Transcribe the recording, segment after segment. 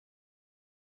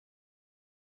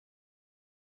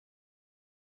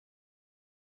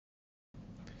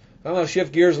I'm going to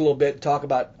shift gears a little bit and talk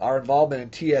about our involvement in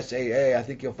TSAA. I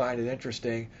think you'll find it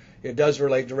interesting. It does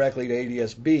relate directly to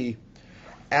ADS-B.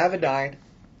 Avidyne,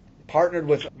 partnered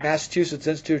with Massachusetts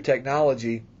Institute of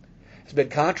Technology, has been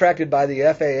contracted by the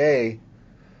FAA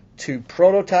to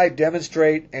prototype,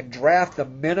 demonstrate, and draft the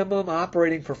minimum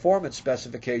operating performance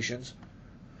specifications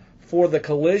for the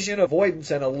collision avoidance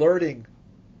and alerting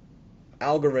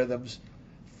algorithms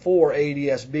for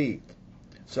ADS-B.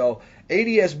 So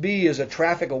ADS-B is a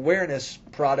traffic awareness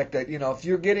product that, if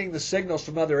you're getting the signals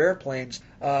from other airplanes,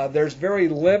 there's very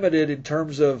limited in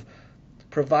terms of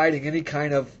providing any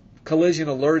kind of collision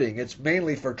alerting. It's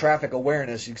mainly for traffic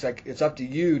awareness. It's up to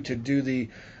you to do the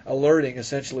alerting,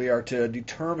 essentially, or to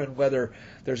determine whether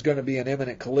there's going to be an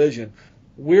imminent collision.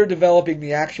 We're developing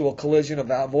the actual collision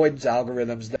avoidance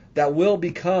algorithms that will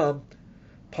become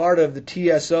part of the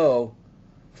TSO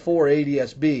for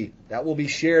ADS-B. That will be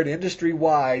shared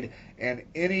industry-wide, and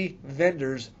any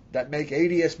vendors that make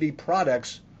ADS-B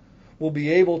products will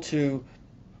be able to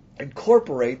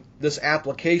incorporate this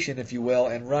application, if you will,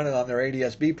 and run it on their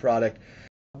ADS-B product.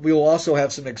 We will also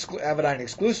have some Avidyne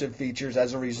exclusive features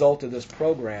as a result of this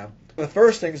program. The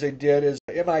first things they did is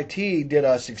MIT did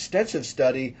an extensive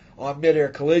study on mid-air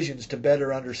collisions to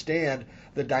better understand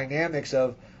the dynamics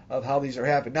of how these are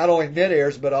happening. Not only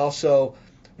mid-airs, but also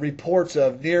reports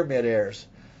of near mid-airs.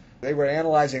 They were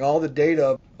analyzing all the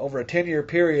data over a 10-year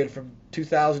period from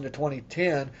 2000 to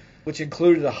 2010, which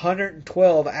included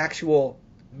 112 actual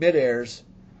mid-airs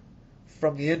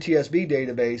from the NTSB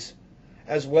database,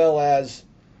 as well as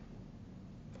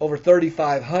over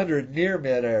 3,500 near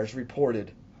mid-airs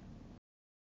reported.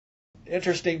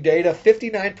 Interesting data,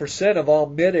 59% of all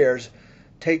mid-airs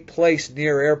take place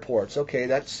near airports. Okay,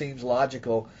 that seems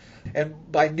logical.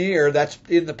 And by near, that's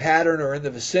in the pattern or in the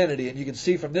vicinity. And you can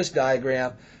see from this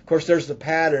diagram, of course, there's the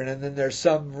pattern, and then there's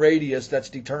some radius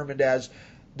that's defined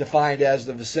as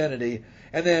the vicinity.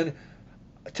 And then,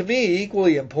 to me,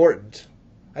 equally important,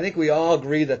 I think we all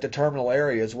agree that the terminal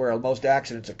area is where most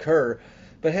accidents occur,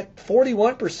 but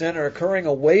 41% are occurring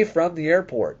away from the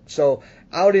airport. So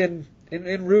out in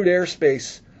route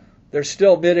airspace, there's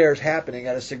still mid-airs happening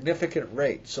at a significant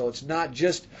rate. So it's not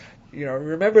just,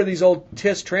 remember these old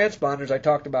TIS transponders I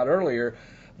talked about earlier,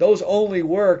 those only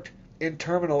worked in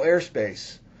terminal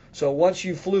airspace. So once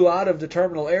you flew out of the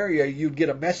terminal area, you'd get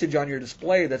a message on your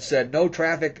display that said no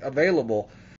traffic available.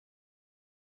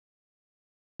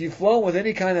 If you've flown with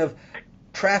any kind of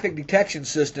traffic detection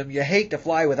system, you hate to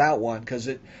fly without one because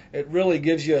it really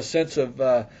gives you a sense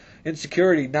of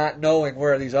insecurity not knowing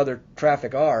where these other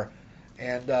traffic are.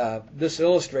 And this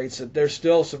illustrates that there's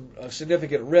still some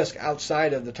significant risk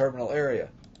outside of the terminal area.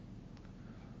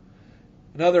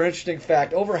 Another interesting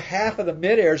fact, over half of the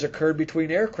mid-airs occurred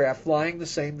between aircraft flying the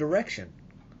same direction.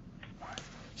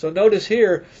 So notice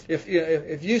here, if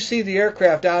you see the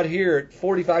aircraft out here at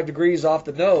 45 degrees off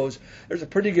the nose, there's a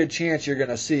pretty good chance you're going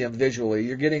to see them visually.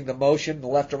 You're getting the motion, the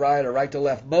left to right or right to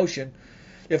left motion.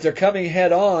 If they're coming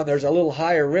head on, there's a little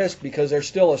higher risk because there's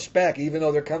still a speck. Even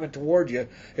though they're coming toward you,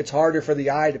 it's harder for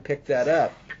the eye to pick that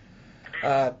up.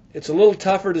 It's a little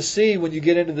tougher to see when you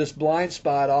get into this blind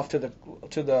spot off to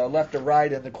the left or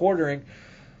right in the quartering,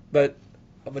 but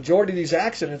a majority of these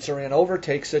accidents are in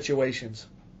overtake situations,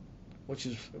 which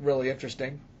is really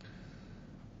interesting.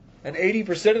 And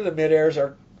 80% of the mid-airs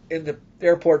are in the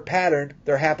airport pattern.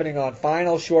 They're happening on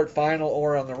final, short final,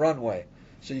 or on the runway.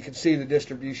 So you can see the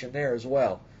distribution there as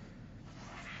well.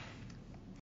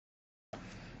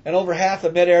 And over half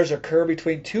the mid-airs occur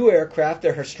between two aircraft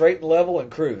that are straight and level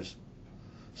and cruise.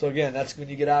 So again, that's when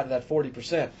you get out of that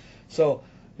 40%. So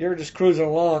you're just cruising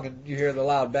along and you hear the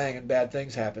loud bang and bad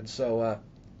things happen. So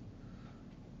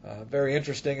very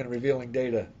interesting and revealing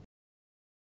data.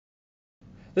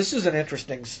 This is an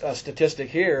interesting statistic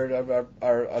here,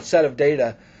 a set of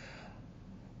data.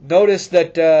 Notice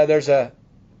that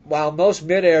while most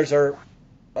mid-airs are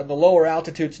on the lower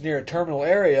altitudes near a terminal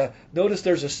area, notice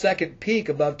there's a second peak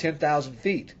above 10,000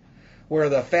 feet where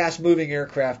the fast-moving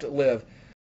aircraft live.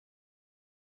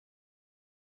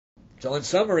 So in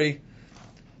summary,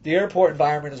 the airport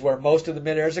environment is where most of the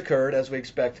mid-airs occurred, as we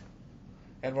expect,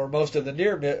 and where most of the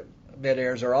near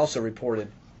mid-airs are also reported.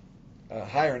 A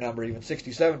higher number, even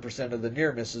 67% of the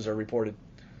near misses are reported.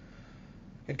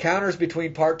 Encounters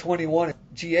between Part 21 and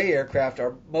GA aircraft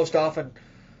are most often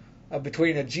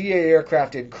between a GA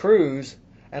aircraft in cruise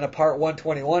and a Part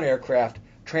 121 aircraft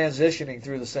transitioning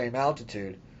through the same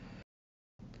altitude.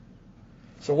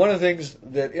 So one of the things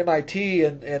that MIT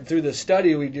and through the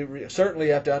study we certainly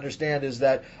have to understand is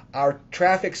that our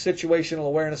traffic situational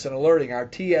awareness and alerting, our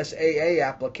TSAA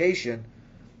application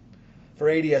for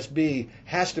ADS-B,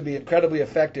 has to be incredibly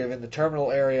effective in the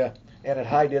terminal area and at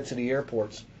high density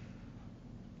airports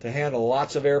to handle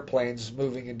lots of airplanes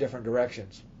moving in different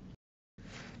directions.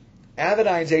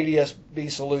 Avidyne's ADS-B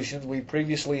solutions we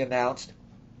previously announced.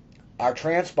 Our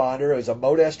transponder is a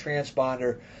Mode S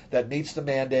transponder that meets the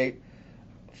mandate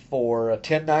for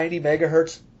 1090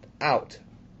 megahertz out.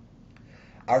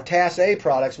 Our TAS-A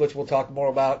products, which we'll talk more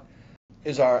about,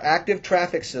 is our active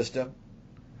traffic system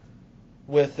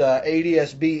with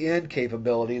ADS-B in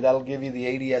capability. That'll give you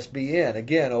the ADS-B in,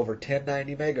 again, over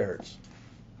 1090 megahertz.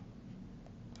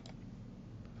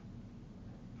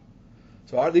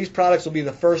 So these products will be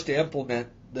the first to implement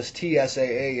this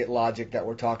TSAA logic that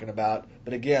we're talking about.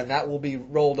 But again, that will be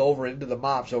rolled over into the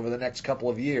MOPS over the next couple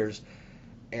of years.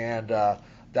 And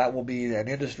that will be an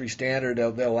industry standard.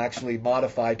 They'll actually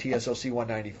modify TSOC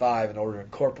 195 in order to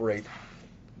incorporate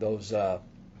those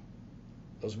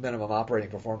minimum operating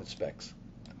performance specs.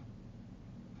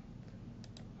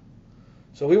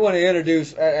 So we want to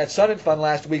introduce, at Sun and Fun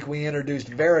last week, we introduced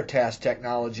VeriTAS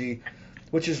technology,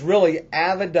 which is really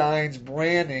Avidyne's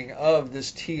branding of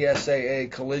this TSAA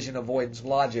collision avoidance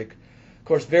logic. Of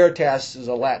course, VeriTAS is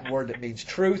a Latin word that means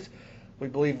truth. We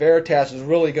believe VeriTAS is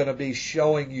really going to be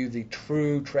showing you the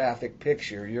true traffic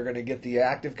picture. You're going to get the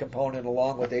active component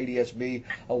along with ADS-B,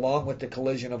 along with the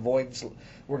collision avoidance.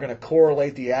 We're going to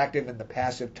correlate the active and the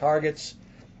passive targets.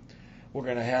 We're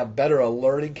going to have better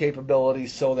alerting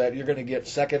capabilities so that you're going to get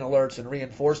second alerts and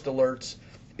reinforced alerts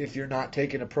if you're not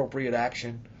taking appropriate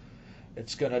action.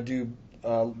 It's going to do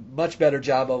a much better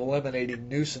job of eliminating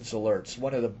nuisance alerts.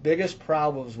 One of the biggest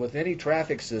problems with any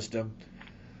traffic system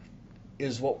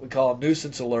is what we call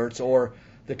nuisance alerts, or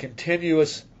the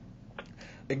continuous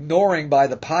ignoring by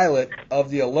the pilot of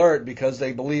the alert because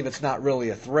they believe it's not really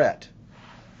a threat.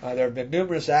 There have been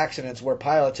numerous accidents where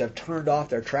pilots have turned off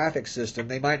their traffic system.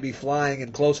 They might be flying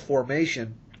in close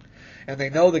formation, and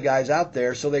they know the guy's out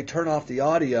there, so they turn off the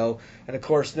audio, and of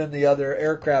course then the other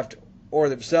aircraft or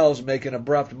themselves make an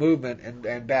abrupt movement,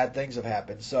 and bad things have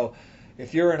happened. So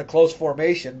if you're in a close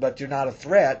formation but you're not a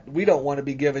threat, we don't want to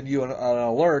be giving you an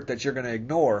alert that you're going to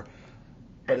ignore.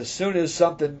 But as soon as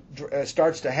something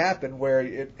starts to happen where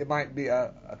it might be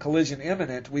a collision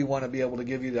imminent, we want to be able to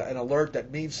give you an alert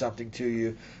that means something to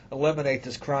you, eliminate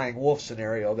this crying wolf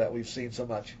scenario that we've seen so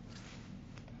much.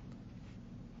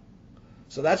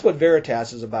 So that's what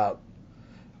VeriTAS is about.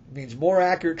 It means more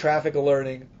accurate traffic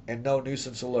alerting and no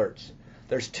nuisance alerts.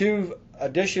 There's two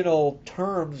additional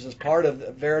terms as part of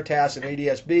VeriTAS and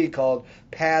ADS-B called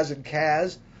PAS and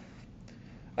CAS.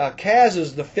 CAS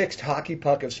is the fixed hockey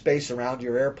puck of space around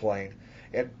your airplane,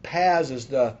 and PAS is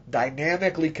the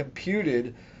dynamically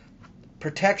computed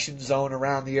protection zone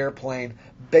around the airplane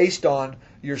based on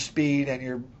your speed and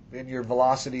your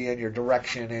velocity and your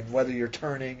direction and whether you're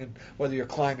turning and whether you're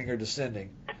climbing or descending.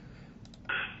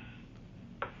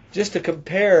 Just to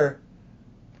compare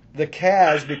the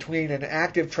CAS between an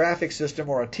active traffic system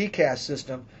or a TCAS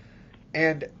system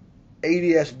and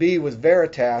ADS-B with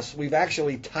VeriTAS, we've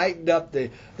actually tightened up the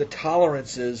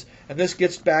tolerances, and this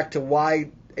gets back to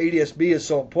why ADS-B is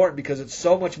so important, because it's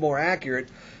so much more accurate.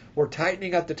 We're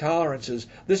tightening up the tolerances.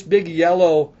 This big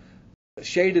yellow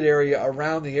shaded area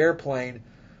around the airplane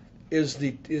is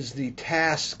the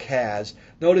TAS CAS.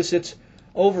 Notice it's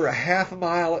over a half a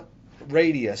mile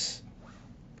radius,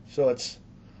 so it's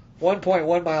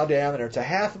 1.1 mile diameter. It's a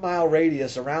half mile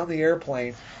radius around the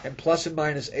airplane and plus and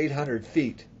minus 800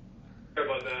 feet.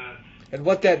 About that. And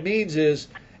what that means is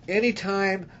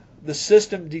anytime the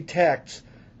system detects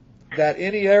that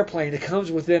any airplane that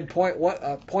comes within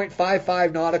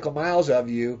 0.55 nautical miles of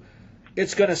you,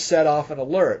 it's going to set off an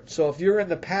alert. So if you're in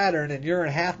the pattern and you're in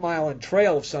a half mile in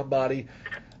trail of somebody,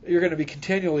 you're going to be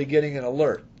continually getting an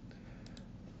alert.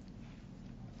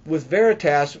 With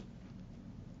VeriTAS,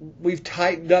 we've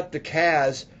tightened up the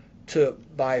CAS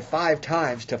by 5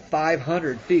 times to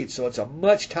 500 feet, so it's a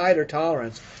much tighter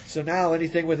tolerance. So now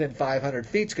anything within 500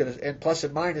 feet and plus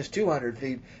and minus 200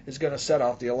 feet is going to set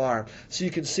off the alarm. So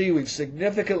you can see we've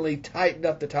significantly tightened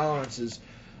up the tolerances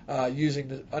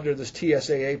under this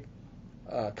TSAA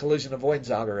collision avoidance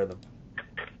algorithm.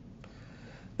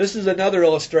 This is another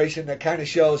illustration that kind of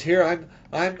shows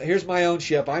here's my own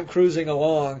ship. I'm cruising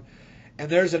along, and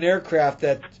there's an aircraft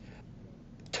that's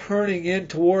turning in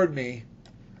toward me.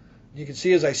 You can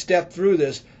see as I step through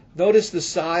this, notice the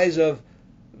size of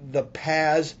the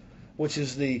PAS, which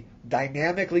is the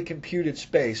dynamically computed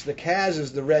space. The CAS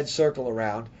is the red circle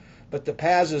around, but the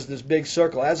PAS is this big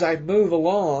circle. As I move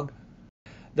along,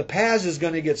 the PAS is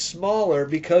going to get smaller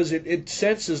because it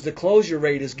senses the closure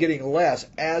rate is getting less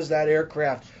as that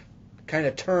aircraft kind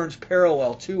of turns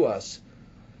parallel to us.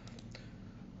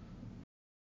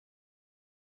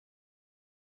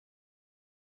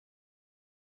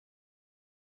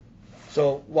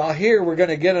 So while here we're going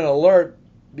to get an alert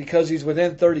because he's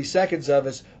within 30 seconds of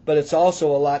us, but it's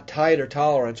also a lot tighter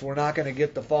tolerance. We're not going to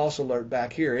get the false alert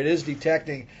back here. It is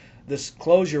detecting this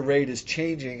closure rate is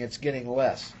changing. It's getting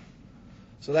less.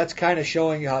 So that's kind of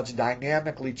showing you how it's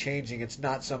dynamically changing. It's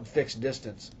not some fixed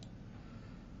distance.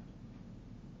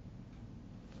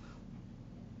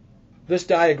 This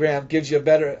diagram gives you a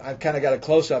better, I've kind of got a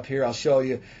close-up here, I'll show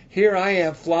you. Here I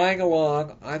am flying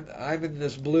along, I'm in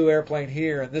this blue airplane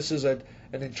here, and this is an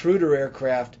intruder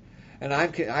aircraft, and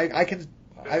I've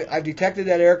detected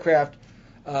that aircraft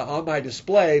on my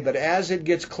display, but as it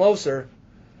gets closer,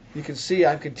 you can see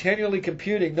I'm continually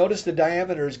computing. Notice the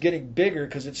diameter is getting bigger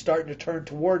because it's starting to turn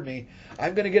toward me.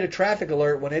 I'm going to get a traffic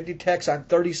alert when it detects I'm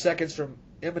 30 seconds from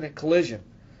imminent collision.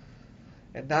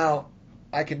 And now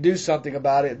I can do something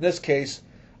about it. In this case,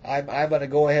 I'm going to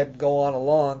go ahead and go on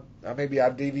along. Or maybe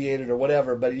I've deviated or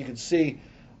whatever, but you can see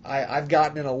I've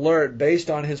gotten an alert based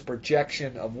on his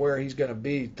projection of where he's going to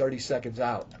be 30 seconds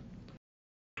out.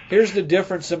 Here's the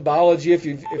different symbology. If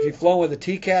you've flown with a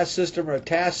TCAS system or a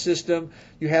TAS system,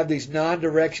 you have these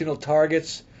non-directional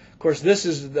targets. Of course, this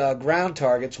is the ground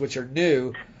targets, which are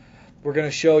new. We're going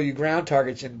to show you ground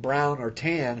targets in brown or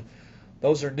tan.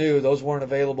 Those are new. Those weren't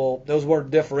available. Those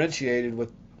weren't differentiated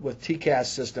with TCAS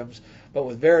systems. But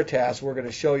with VeriTAS, we're going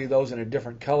to show you those in a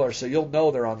different color, so you'll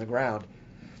know they're on the ground.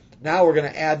 Now we're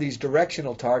going to add these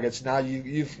directional targets. Now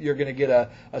you're going to get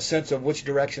a sense of which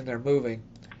direction they're moving.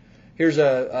 Here's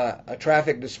a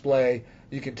traffic display.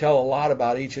 You can tell a lot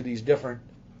about each of these different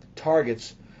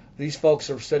targets. These folks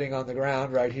are sitting on the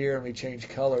ground right here, and we change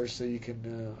colors so you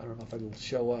can, I don't know if it'll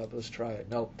show up. Let's try it.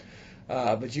 No.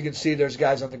 But you can see there's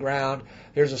guys on the ground.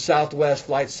 There's a Southwest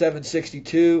Flight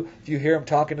 762. If you hear him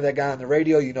talking to that guy on the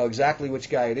radio, you know exactly which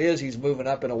guy it is. He's moving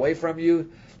up and away from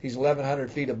you. He's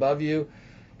 1,100 feet above you.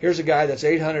 Here's a guy that's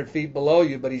 800 feet below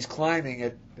you, but he's climbing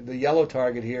at the yellow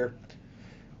target here.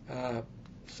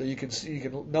 So you can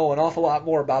know an awful lot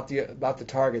more about the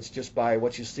targets just by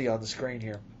what you see on the screen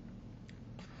here.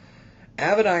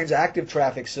 Avidyne's active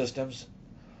traffic systems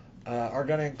are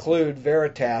going to include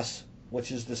VeriTAS,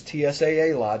 which is this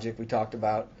TSAA logic we talked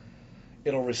about.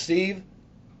 It'll receive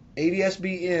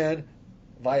ADS-B in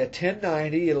via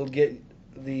 1090. It'll get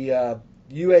the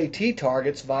UAT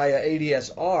targets via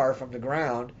ADS-R from the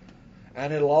ground,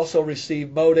 and it'll also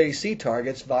receive Mode AC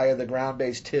targets via the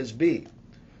ground-based TIS-B.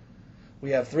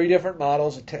 We have three different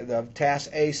models, the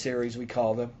TAS-A series we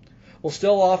call them. We'll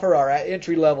still offer our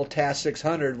entry-level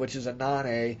TAS-600, which is a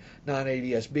non-A,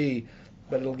 non-ADS-B,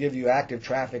 but it'll give you active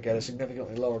traffic at a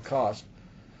significantly lower cost.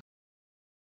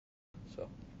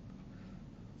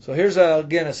 So here's,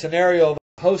 again, a scenario of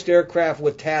a host aircraft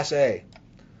with TAS-A.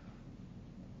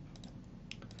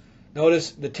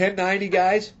 Notice the 1090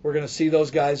 guys, we're going to see those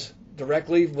guys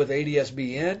directly with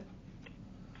ADS-B in.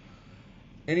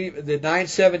 The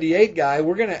 978 guy,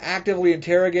 we're going to actively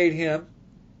interrogate him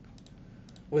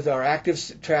with our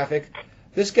active traffic.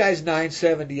 This guy's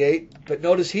 978, but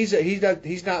notice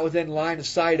he's not within line of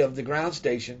sight of the ground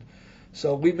station,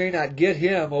 so we may not get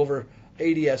him over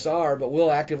ADS-R, but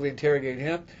we'll actively interrogate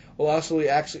him. We'll also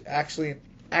actually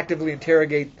actively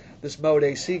interrogate this Mode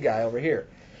AC guy over here.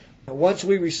 Once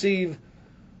we receive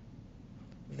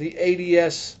the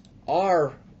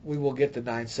ADS-R, we will get the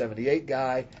 978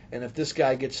 guy, and if this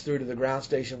guy gets through to the ground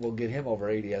station, we'll get him over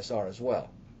ADS-R as well.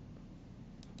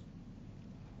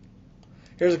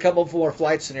 Here's a couple more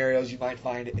flight scenarios you might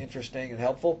find interesting and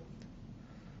helpful.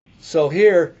 So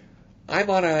here,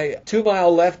 I'm on a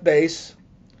 2-mile left base.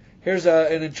 Here's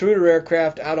an intruder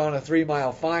aircraft out on a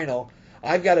 3-mile final.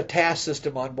 I've got a TAS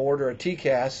system on board, or a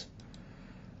TCAS.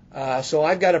 So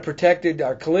I've got a protected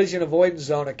collision avoidance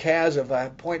zone, a CAS of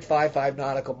 0.55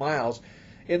 nautical miles.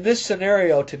 In this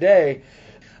scenario today,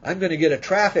 I'm going to get a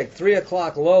traffic 3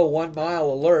 o'clock low 1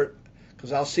 mile alert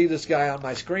because I'll see this guy on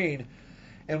my screen.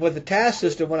 And with the TAS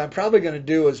system, what I'm probably going to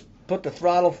do is put the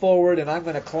throttle forward, and I'm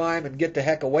going to climb and get the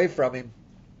heck away from him.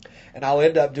 And I'll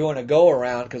end up doing a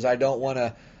go-around because I don't want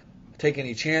to take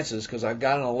any chances because I've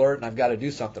got an alert and I've got to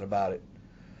do something about it.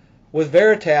 With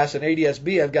VeriTAS and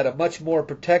ADS-B, I've got a much more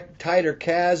tighter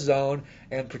CAS zone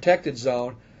and protected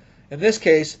zone. In this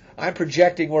case, I'm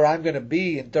projecting where I'm going to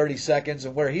be in 30 seconds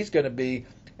and where he's going to be,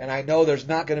 and I know there's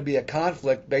not going to be a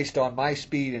conflict based on my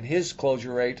speed and his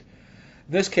closure rate.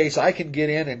 In this case, I can get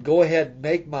in and go ahead and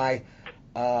make my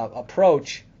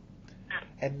approach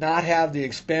and not have the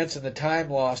expense and the time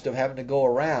lost of having to go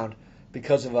around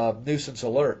because of a nuisance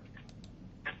alert.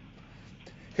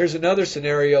 Here's another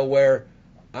scenario where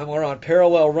we're on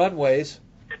parallel runways,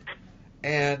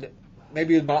 and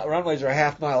maybe the runways are a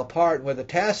half mile apart, and with a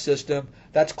TAS system,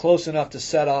 that's close enough to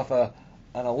set off a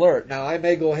an alert. Now I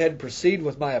may go ahead and proceed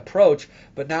with my approach,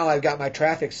 but now I've got my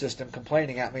traffic system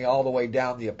complaining at me all the way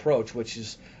down the approach, which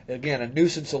is, again, a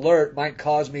nuisance alert might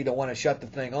cause me to want to shut the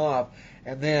thing off,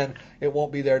 and then it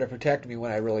won't be there to protect me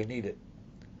when I really need it.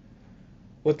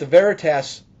 With the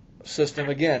VeriTAS system,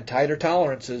 again, tighter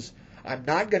tolerances, I'm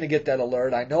not going to get that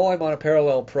alert. I know I'm on a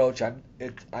parallel approach. I'm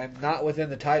not within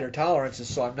the tighter tolerances,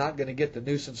 so I'm not going to get the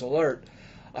nuisance alert.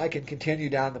 I can continue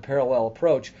down the parallel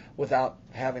approach without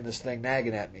having this thing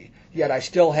nagging at me. Yet I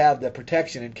still have the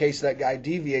protection in case that guy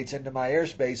deviates into my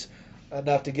airspace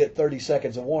enough to get 30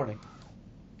 seconds of warning.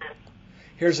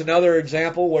 Here's another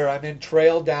example where I'm in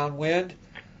trail downwind.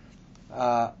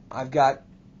 I'm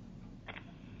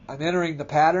entering the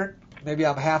pattern. Maybe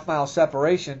I'm a half-mile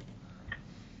separation.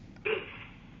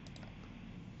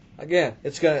 Again,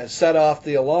 it's going to set off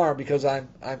the alarm because I'm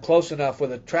close enough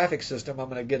with a traffic system. I'm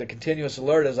going to get a continuous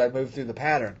alert as I move through the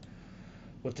pattern.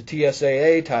 With the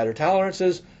TSAA, tighter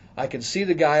tolerances, I can see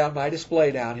the guy on my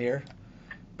display down here,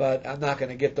 but I'm not going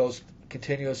to get those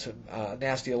continuous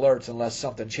nasty alerts unless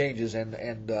something changes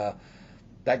and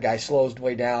that guy slows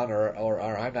way down or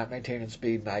I'm not maintaining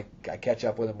speed and I catch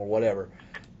up with him or whatever.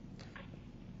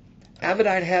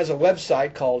 Avidyne has a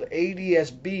website called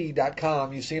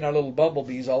adsb.com. You've seen our little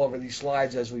bumblebees all over these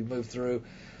slides as we move through.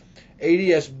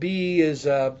 ADSB is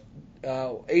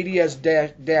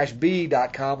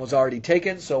ads-b.com was already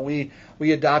taken, so we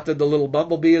adopted the little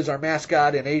bumblebee as our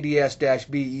mascot in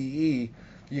ads-bee.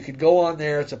 You can go on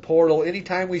there. It's a portal.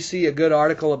 Anytime we see a good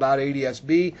article about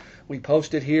ADSB, we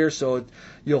post it here, so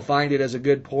you'll find it as a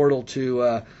good portal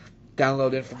to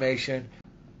download information.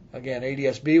 Again,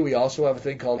 ADSB, we also have a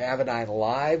thing called Avidyne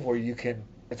Live where you can,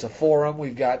 it's a forum.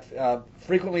 We've got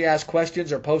frequently asked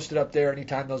questions are posted up there.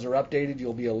 Anytime those are updated,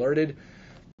 you'll be alerted.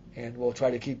 And we'll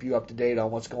try to keep you up to date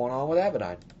on what's going on with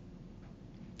Avidyne.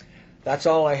 That's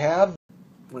all I have.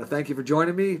 I want to thank you for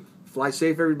joining me. Fly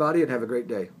safe, everybody, and have a great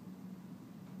day.